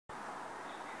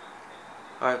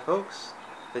Alright folks,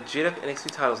 the JWF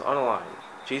NXT title is on the line.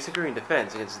 Jason Green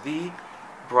defends against the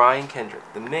Brian Kendrick,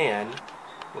 the man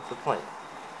with the plan.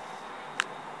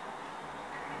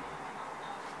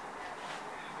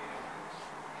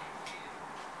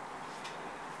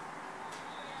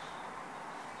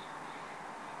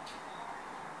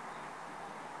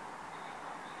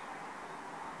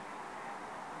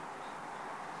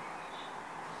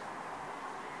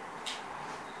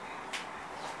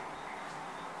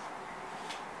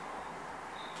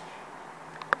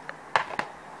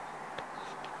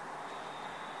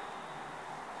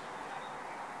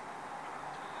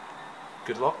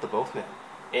 Good luck to both men.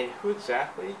 And who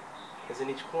exactly is in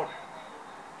each corner?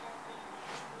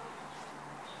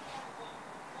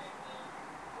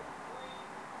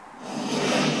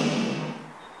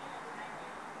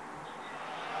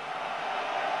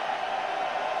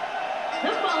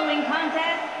 The following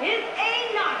contest is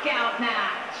a knockout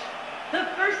match. The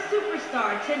first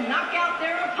superstar to knock out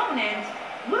their opponent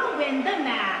will win the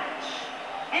match.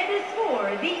 And is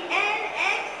for the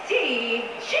NXT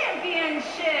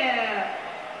Championship.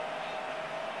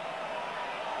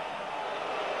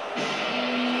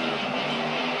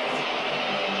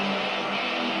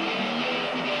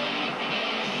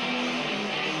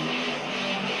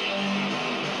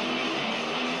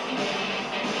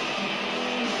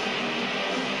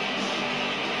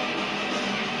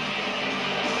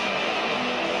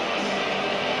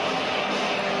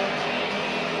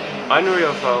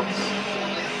 Unreal, folks.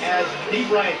 As the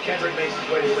Brian Kendrick makes his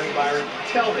way to the ring, Byron,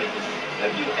 tell me,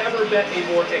 have you ever met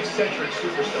a more eccentric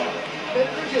superstar?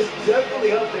 Kendrick is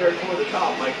definitely up there toward the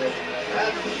top, Michael.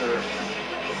 That's for sure.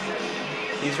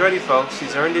 He's ready, folks.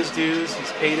 He's earned his dues.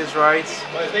 He's paid his rights.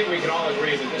 Well, I think we can all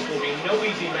agree that this will be no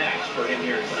easy match for him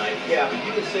here tonight. Yeah, but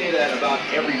you can say that about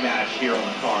every match here on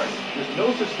the card. There's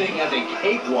no such thing as a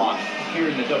cakewalk here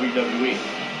in the WWE.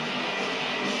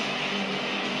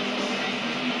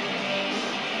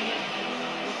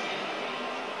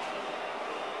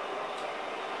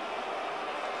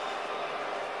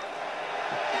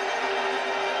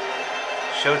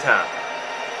 Showtime.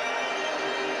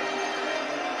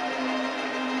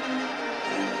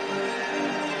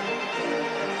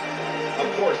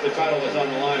 Of course, the title is on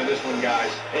the line in this one,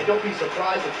 guys. And don't be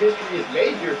surprised if history is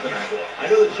made here tonight. I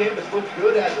know the champ has looked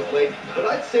good as of late, but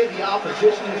I'd say the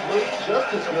opposition has looked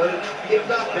just as good, if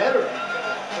not better.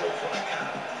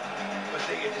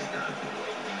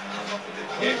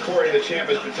 And Corey, the champ,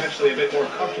 is potentially a bit more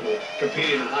comfortable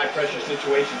competing in high-pressure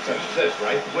situations such as this,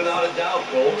 right? Without a doubt,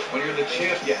 Cole. When you're the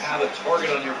champ, you have a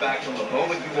target on your back from the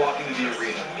moment you walk into the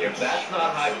arena. If that's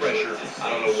not high pressure,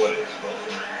 I don't know what is.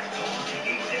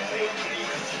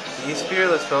 He's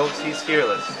fearless, folks. He's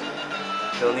fearless.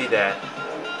 He'll need that.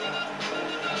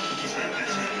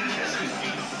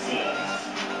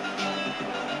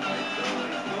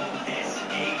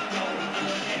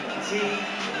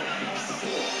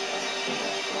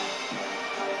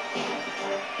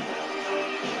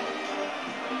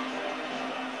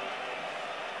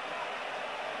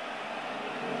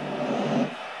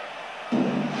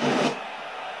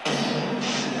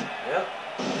 Yep,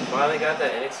 finally got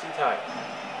that NXT title.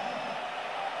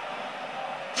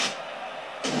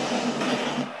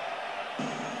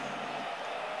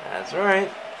 That's right,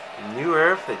 new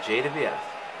era for the JWF.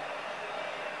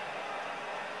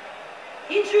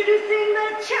 Introducing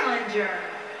the challenger.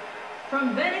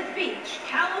 From Venice Beach,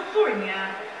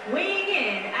 California, weighing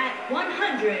in at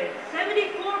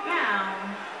 174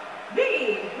 pounds,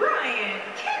 the Brian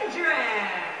Kendrick.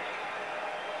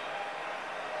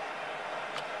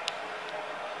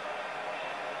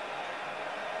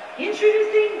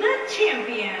 Introducing the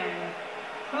champion.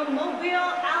 From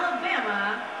Mobile,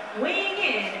 Alabama, weighing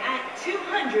in at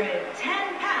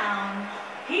 210 pounds,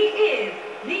 he is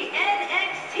the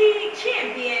NXT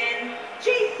champion,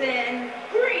 Jason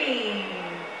Green.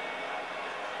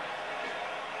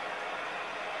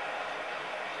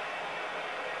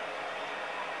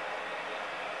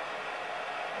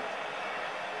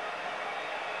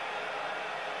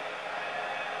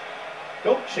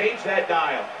 Don't change that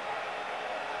dial.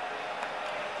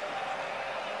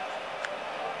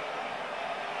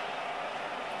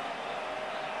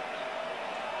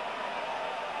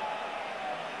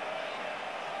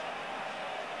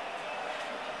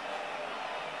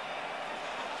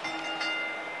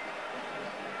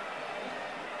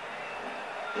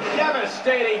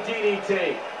 Devastating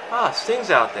DDT. Ah, Sting's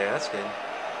out there. That's good.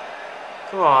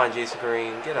 Come on, Jason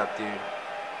Green. Get up, dude.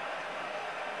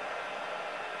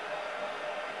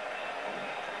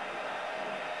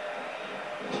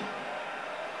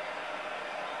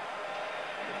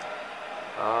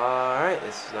 Alright,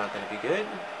 this is not going to be good.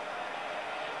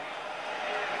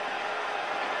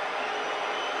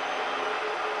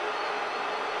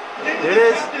 There it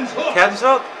is. Captain's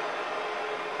hook.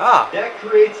 Ah. That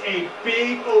creates a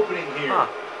big opening here. Huh.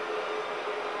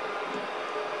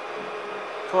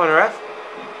 Come on, ref.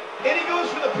 And he goes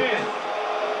for the pin.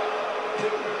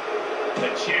 The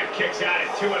champ kicks out at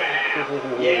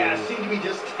 2.5. Yeah, seemed to be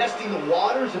just testing the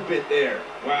waters a bit there.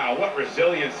 Wow, what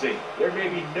resiliency. There may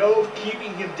be no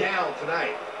keeping him down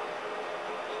tonight.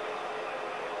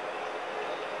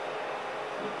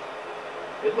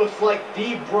 It looks like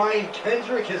the Brian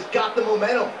Kendrick has got the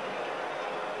momentum.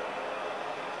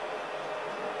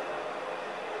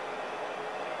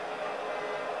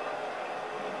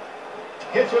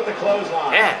 Hits with the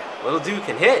clothesline. Yeah, little dude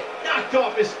can hit. Knocked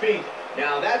off his feet.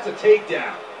 Now that's a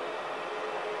takedown.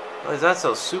 Well, he's not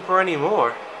so super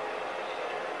anymore.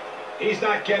 He's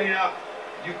not getting up.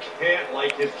 You can't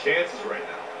like his chances right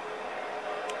now.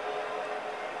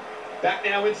 Back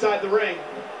now inside the ring.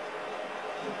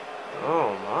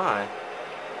 Oh my.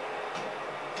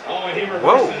 Oh, and he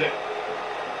reverses Whoa. it.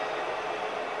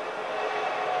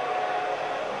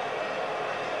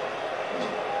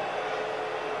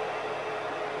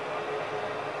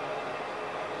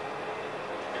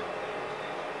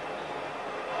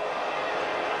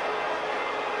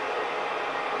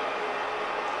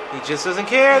 He just doesn't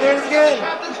care. There it is again.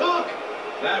 Captain's hook.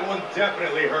 That one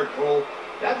definitely hurt, Cole.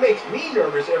 That makes me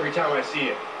nervous every time I see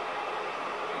it.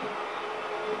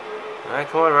 All right,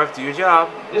 come on, ref. Do your job.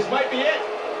 This might be it.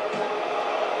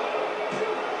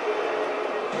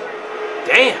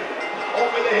 Damn.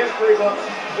 Open the history books.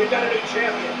 We've got a new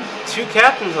champion. 2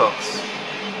 captain's hooks.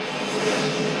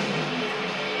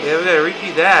 Yeah, we gotta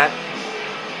repeat that.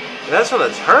 And that's for the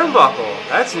turnbuckle.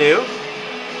 That's new.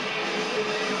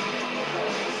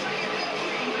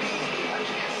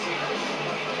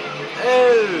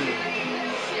 Oh.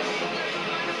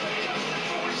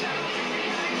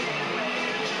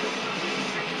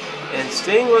 And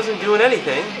Sting wasn't doing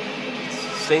anything.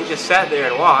 Sting just sat there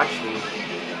and watched. And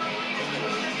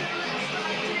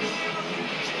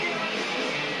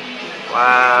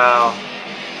wow.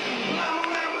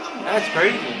 That's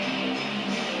crazy.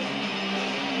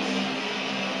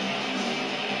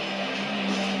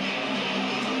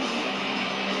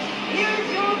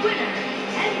 Here's your winner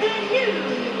and the new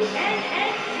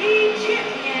NXT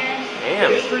champion.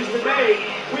 Damn. History's been made.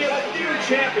 We have a new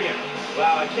champion.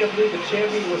 Wow, I can't believe the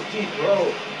champion was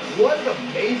dethroned. What an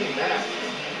amazing match.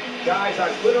 Guys,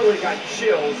 I literally got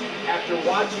chills after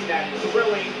watching that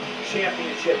thrilling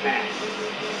championship match.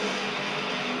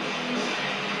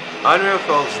 Unreal,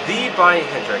 folks. The Brian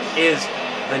Kendrick is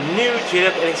the new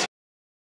JWF NXT